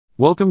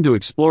Welcome to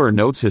Explorer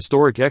Notes'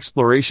 historic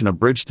exploration of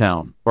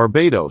Bridgetown,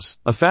 Barbados,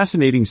 a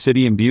fascinating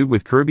city imbued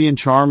with Caribbean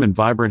charm and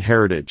vibrant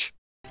heritage.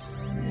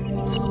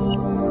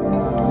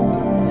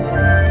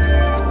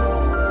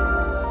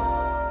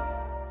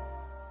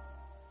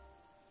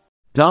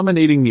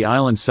 Dominating the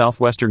island's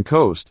southwestern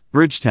coast,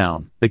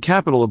 Bridgetown, the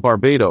capital of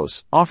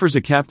Barbados, offers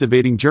a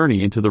captivating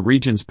journey into the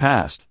region's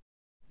past.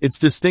 Its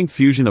distinct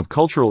fusion of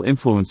cultural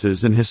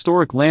influences and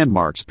historic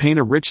landmarks paint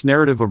a rich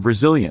narrative of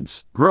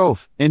resilience,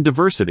 growth, and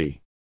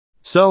diversity.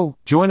 So,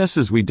 join us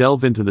as we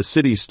delve into the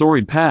city's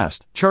storied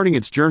past, charting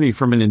its journey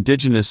from an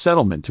indigenous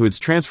settlement to its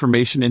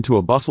transformation into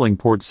a bustling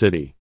port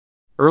city.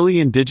 Early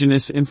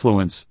indigenous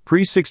influence,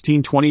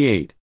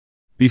 pre-1628.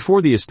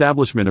 Before the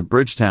establishment of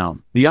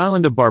Bridgetown, the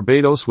island of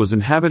Barbados was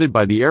inhabited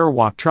by the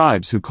Arawak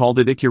tribes who called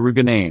it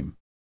Ikiruganame.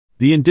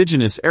 The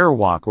indigenous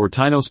Arawak or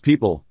Tainos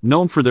people,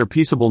 known for their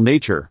peaceable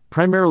nature,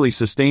 primarily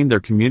sustained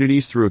their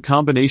communities through a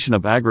combination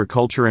of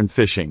agriculture and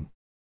fishing.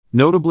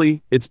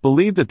 Notably, it's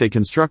believed that they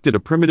constructed a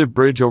primitive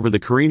bridge over the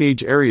Carene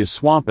Age area's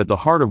swamp at the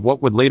heart of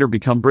what would later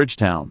become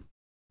Bridgetown.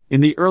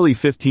 In the early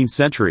 15th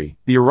century,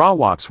 the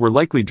Arawaks were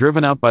likely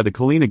driven out by the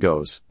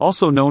Colonials,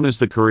 also known as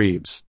the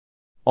Caribs.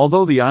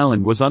 Although the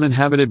island was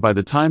uninhabited by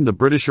the time the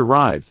British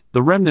arrived,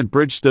 the remnant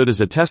bridge stood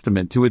as a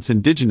testament to its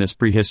indigenous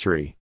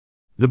prehistory.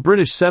 The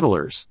British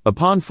settlers,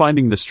 upon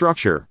finding the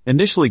structure,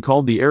 initially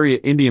called the area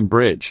Indian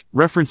Bridge,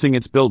 referencing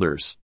its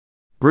builders.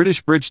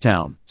 British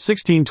Bridgetown,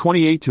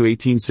 1628 to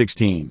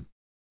 1816.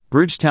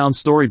 Bridgetown's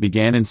story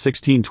began in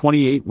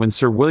 1628 when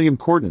Sir William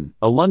Corton,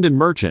 a London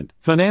merchant,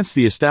 financed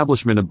the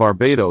establishment of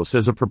Barbados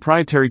as a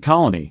proprietary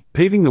colony,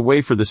 paving the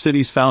way for the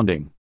city's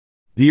founding.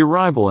 The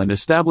arrival and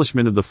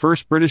establishment of the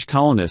first British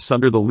colonists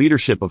under the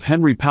leadership of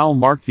Henry Powell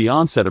marked the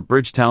onset of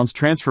Bridgetown's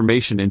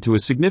transformation into a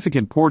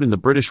significant port in the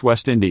British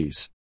West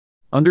Indies.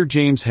 Under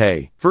James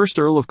Hay, 1st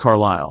Earl of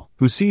Carlisle,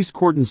 who seized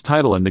Corton's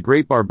title in the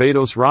Great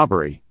Barbados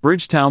Robbery,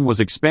 Bridgetown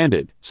was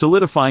expanded,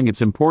 solidifying its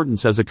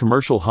importance as a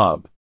commercial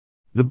hub.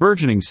 The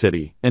burgeoning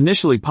city,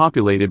 initially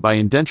populated by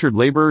indentured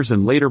laborers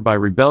and later by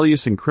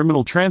rebellious and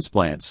criminal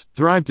transplants,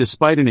 thrived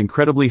despite an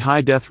incredibly high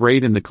death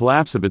rate and the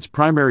collapse of its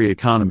primary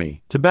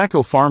economy,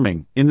 tobacco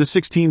farming, in the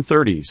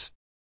 1630s.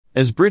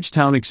 As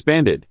Bridgetown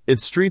expanded,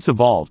 its streets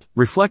evolved,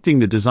 reflecting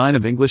the design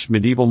of English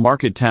medieval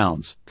market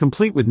towns,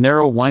 complete with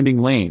narrow winding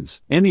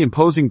lanes, and the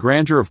imposing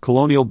grandeur of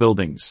colonial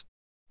buildings.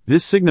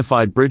 This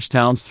signified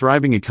Bridgetown's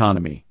thriving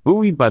economy,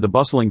 buoyed by the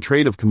bustling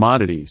trade of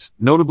commodities,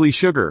 notably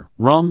sugar,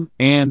 rum,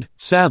 and,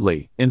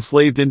 sadly,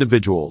 enslaved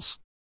individuals.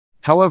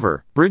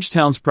 However,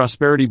 Bridgetown's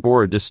prosperity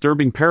bore a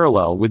disturbing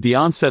parallel with the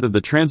onset of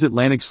the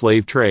transatlantic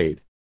slave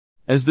trade.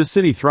 As the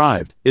city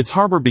thrived, its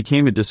harbor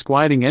became a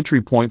disquieting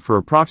entry point for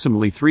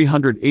approximately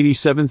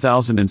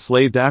 387,000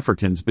 enslaved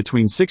Africans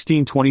between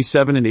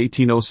 1627 and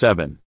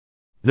 1807.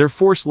 Their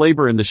forced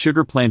labor in the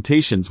sugar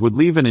plantations would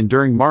leave an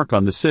enduring mark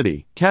on the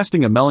city,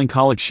 casting a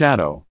melancholic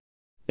shadow.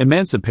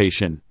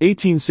 Emancipation,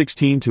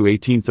 1816 to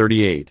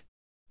 1838.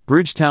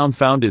 Bridgetown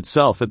found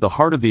itself at the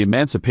heart of the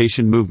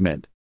Emancipation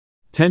movement.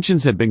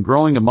 Tensions had been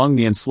growing among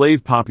the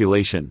enslaved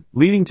population,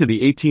 leading to the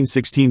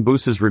 1816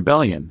 Buses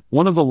Rebellion,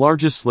 one of the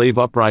largest slave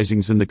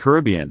uprisings in the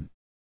Caribbean.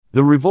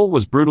 The revolt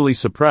was brutally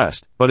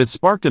suppressed, but it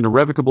sparked an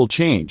irrevocable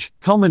change,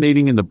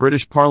 culminating in the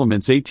British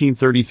Parliament's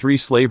 1833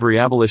 Slavery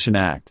Abolition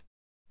Act.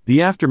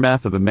 The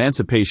aftermath of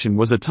emancipation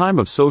was a time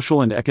of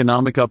social and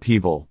economic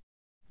upheaval.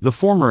 The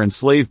former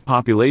enslaved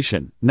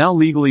population, now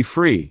legally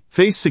free,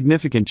 faced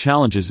significant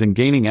challenges in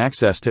gaining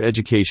access to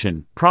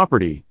education,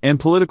 property, and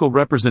political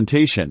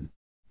representation.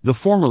 The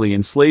formerly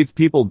enslaved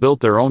people built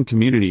their own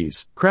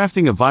communities,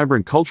 crafting a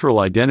vibrant cultural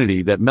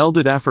identity that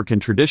melded African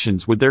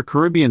traditions with their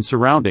Caribbean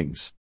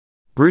surroundings.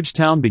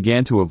 Bridgetown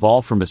began to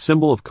evolve from a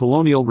symbol of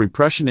colonial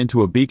repression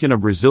into a beacon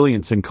of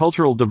resilience and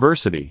cultural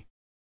diversity.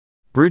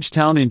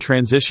 Bridgetown in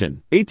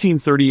transition,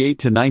 1838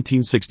 to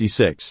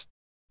 1966.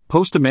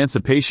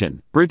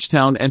 Post-emancipation,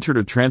 Bridgetown entered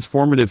a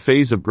transformative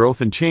phase of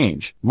growth and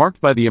change, marked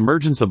by the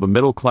emergence of a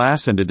middle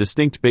class and a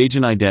distinct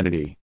Bajan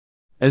identity.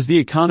 As the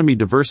economy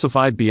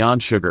diversified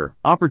beyond sugar,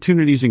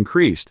 opportunities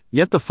increased,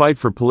 yet the fight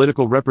for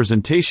political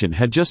representation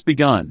had just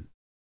begun.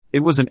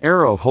 It was an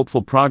era of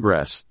hopeful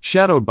progress,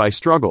 shadowed by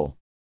struggle.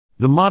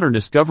 The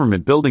modernist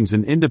government buildings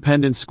in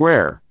Independence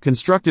Square,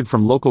 constructed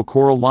from local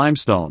coral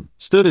limestone,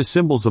 stood as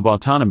symbols of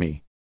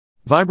autonomy.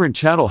 Vibrant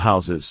chattel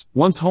houses,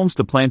 once homes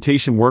to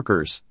plantation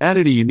workers,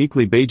 added a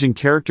uniquely Bajan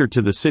character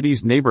to the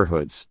city's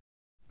neighborhoods.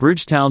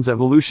 Bridgetown's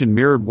evolution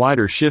mirrored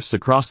wider shifts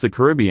across the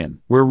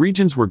Caribbean, where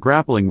regions were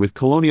grappling with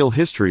colonial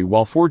history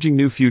while forging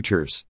new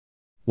futures.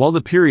 While the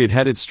period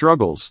had its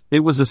struggles, it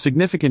was a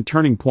significant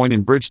turning point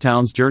in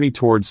Bridgetown's journey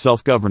towards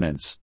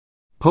self-governance.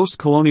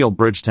 Post-colonial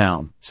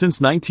Bridgetown,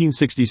 since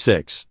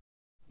 1966.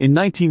 In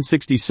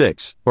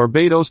 1966,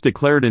 Barbados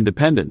declared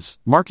independence,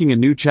 marking a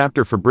new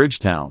chapter for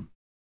Bridgetown.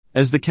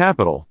 As the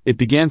capital, it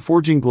began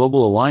forging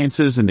global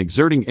alliances and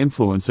exerting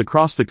influence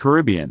across the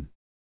Caribbean.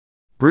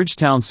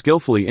 Bridgetown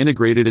skillfully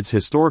integrated its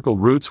historical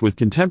roots with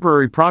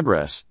contemporary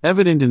progress,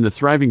 evident in the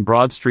thriving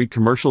Broad Street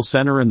Commercial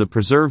Center and the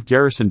preserved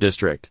Garrison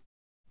District.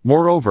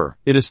 Moreover,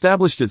 it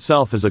established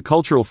itself as a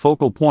cultural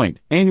focal point,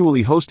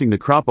 annually hosting the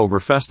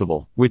Crop-Over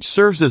Festival, which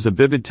serves as a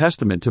vivid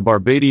testament to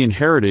Barbadian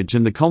heritage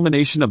and the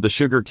culmination of the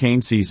sugar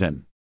cane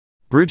season.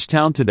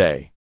 Bridgetown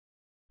today.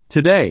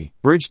 Today,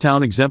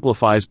 Bridgetown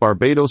exemplifies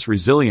Barbados'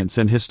 resilience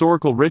and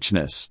historical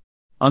richness.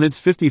 On its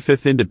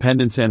 55th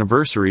independence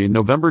anniversary in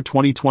November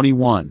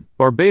 2021,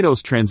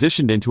 Barbados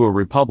transitioned into a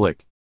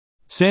republic.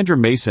 Sandra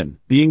Mason,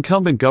 the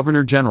incumbent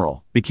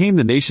Governor-General, became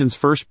the nation's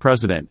first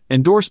president,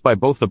 endorsed by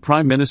both the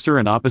Prime Minister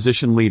and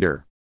opposition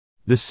leader.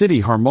 The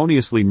city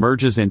harmoniously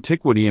merges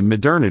antiquity and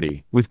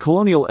modernity, with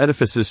colonial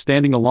edifices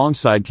standing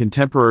alongside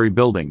contemporary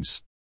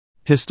buildings.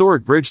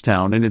 Historic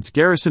Bridgetown and its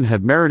garrison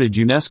have merited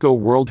UNESCO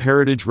World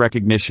Heritage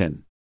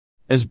recognition.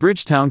 As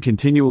Bridgetown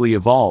continually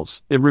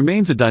evolves, it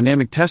remains a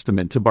dynamic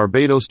testament to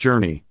Barbados'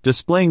 journey,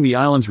 displaying the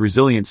island's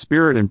resilient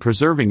spirit and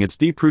preserving its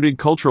deep-rooted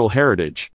cultural heritage.